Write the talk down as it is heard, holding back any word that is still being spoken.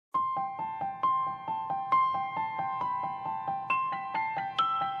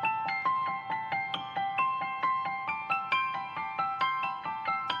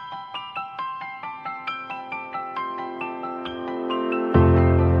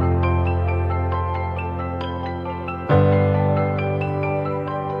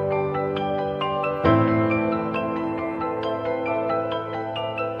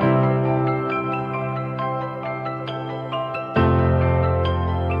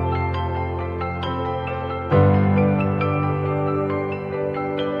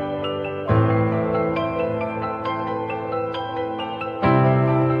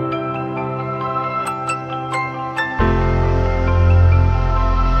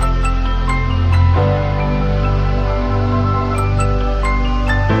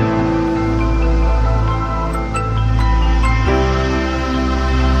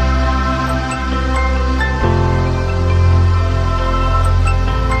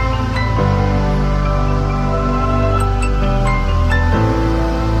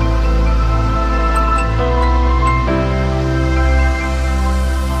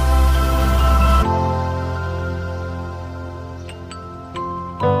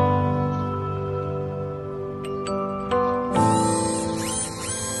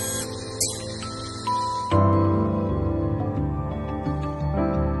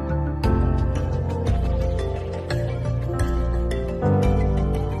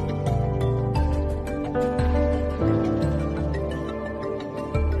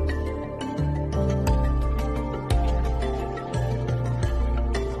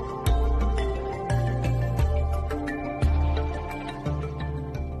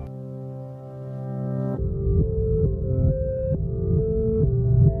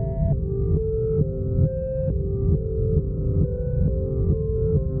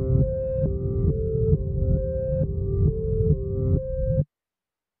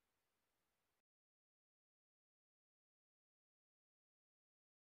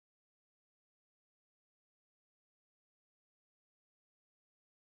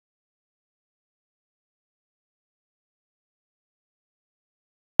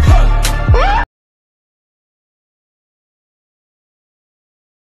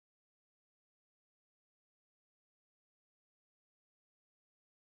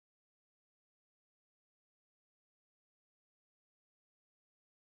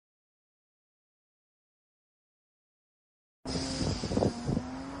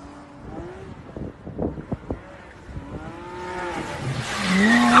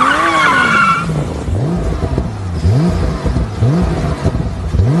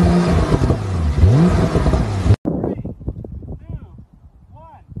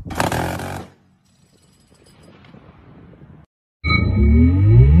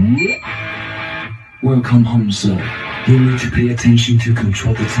Welcome home, sir. You need to pay attention to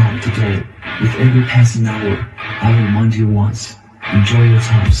control the time today. With every passing hour, I remind you once. Enjoy your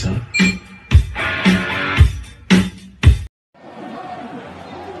time, sir.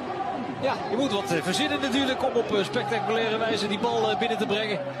 Ja, je moet wat verzinnen natuurlijk om op spectaculaire wijze die bal binnen te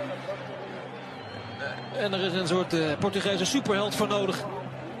brengen. En er is een soort Portugese superheld voor nodig.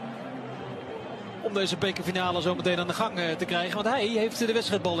 Om deze bekerfinale zo meteen aan de gang te krijgen. Want hij heeft de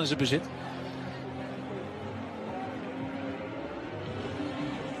wedstrijdbal in zijn bezit.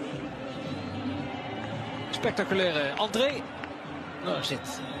 Spectaculaire entree. Nou, er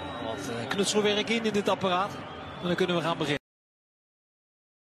zit wat knutselwerk in dit apparaat. En dan kunnen we gaan beginnen.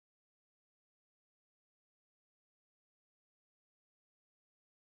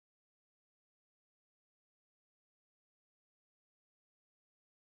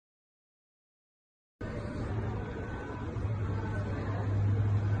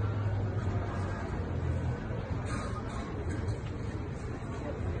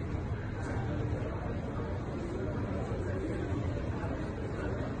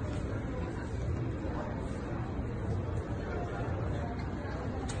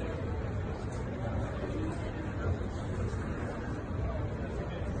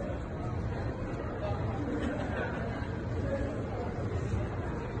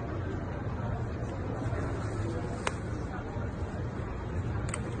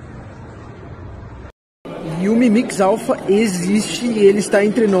 E o Mi Mix Alpha existe e ele está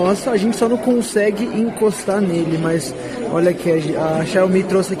entre nós, a gente só não consegue encostar nele, mas olha que a Xiaomi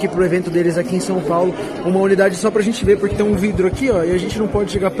trouxe aqui pro evento deles aqui em São Paulo uma unidade só pra gente ver, porque tem um vidro aqui, ó, e a gente não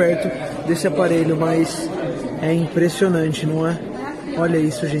pode chegar perto desse aparelho, mas é impressionante, não é? Olha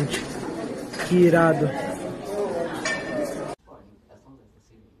isso, gente, que irado.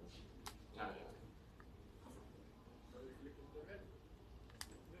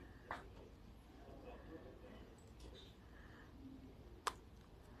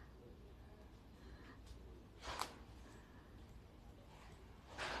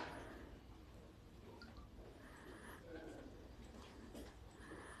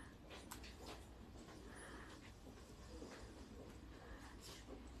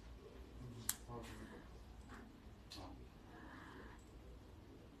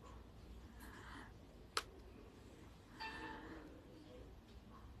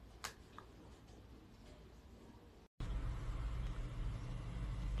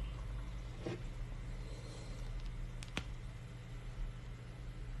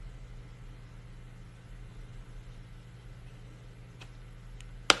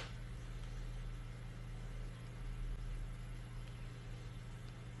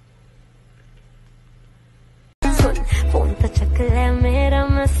 Phone तो चक ले मेरा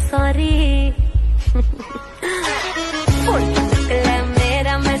मैं sorry phone तो चक ले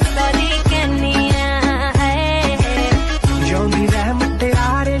मेरा मैं sorry कहनी है जोंदी रहमत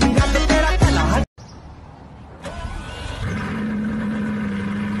तेरा रे रब तेरा कला.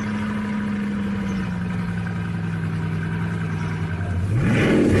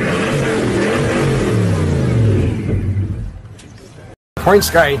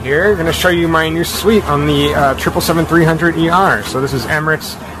 Points guy here, going to show you my new suite on the 777-300ER. So this is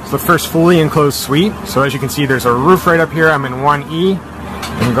Emirates. It's the first fully enclosed suite. So as you can see, there's a roof right up here. I'm in 1E.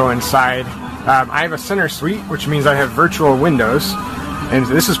 And go inside. I have a center suite, which means I have virtual windows. And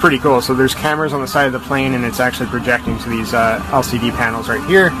this is pretty cool. So there's cameras on the side of the plane, and it's actually projecting to these LCD panels right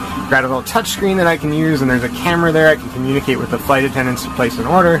here. Got a little touch screen that I can use, and there's a camera there. I can communicate with the flight attendants to place an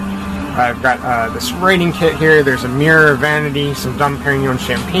order. I've got this writing kit here. There's a mirror, vanity, some Dom Perignon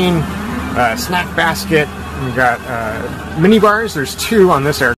champagne, snack basket. We've got mini bars. There's 2 on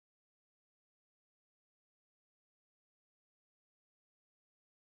this air.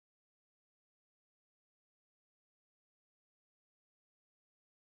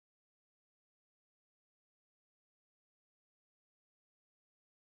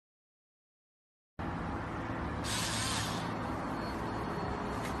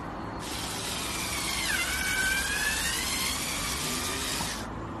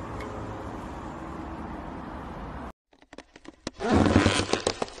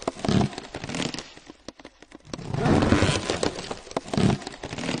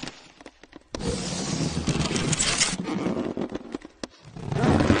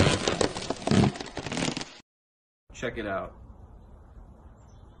 Check it out.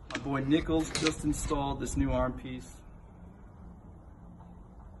 My boy Nichols just installed this new arm piece.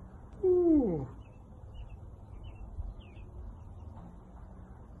 Ooh.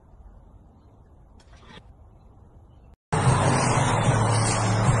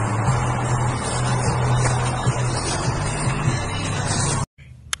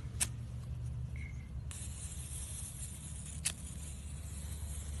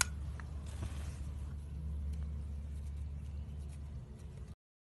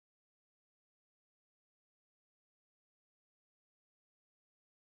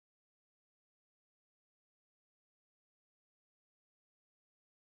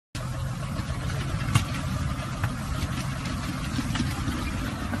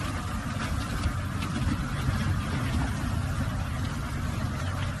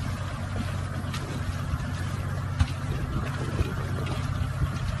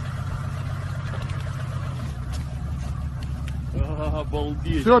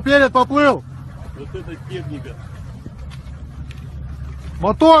 Обалдеть. Все, перед поплыл. Вот это техника.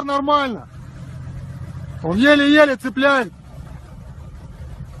 Мотор нормально. Он еле-еле цепляет.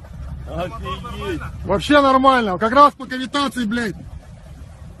 Офигеть. Вообще нормально. Как раз по кавитации, блядь.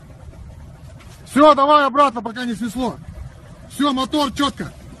 Все, давай обратно, пока не снесло. Все, мотор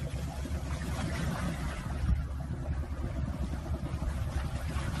четко.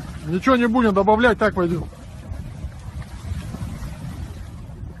 Ничего не будем добавлять, так пойдем.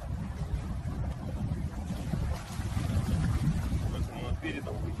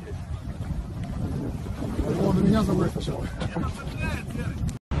 Он на меня забрать сначала.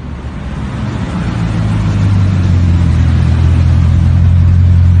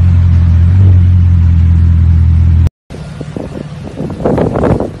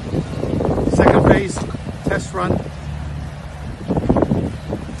 Second phase test run.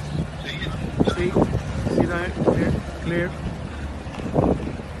 See that? Clear.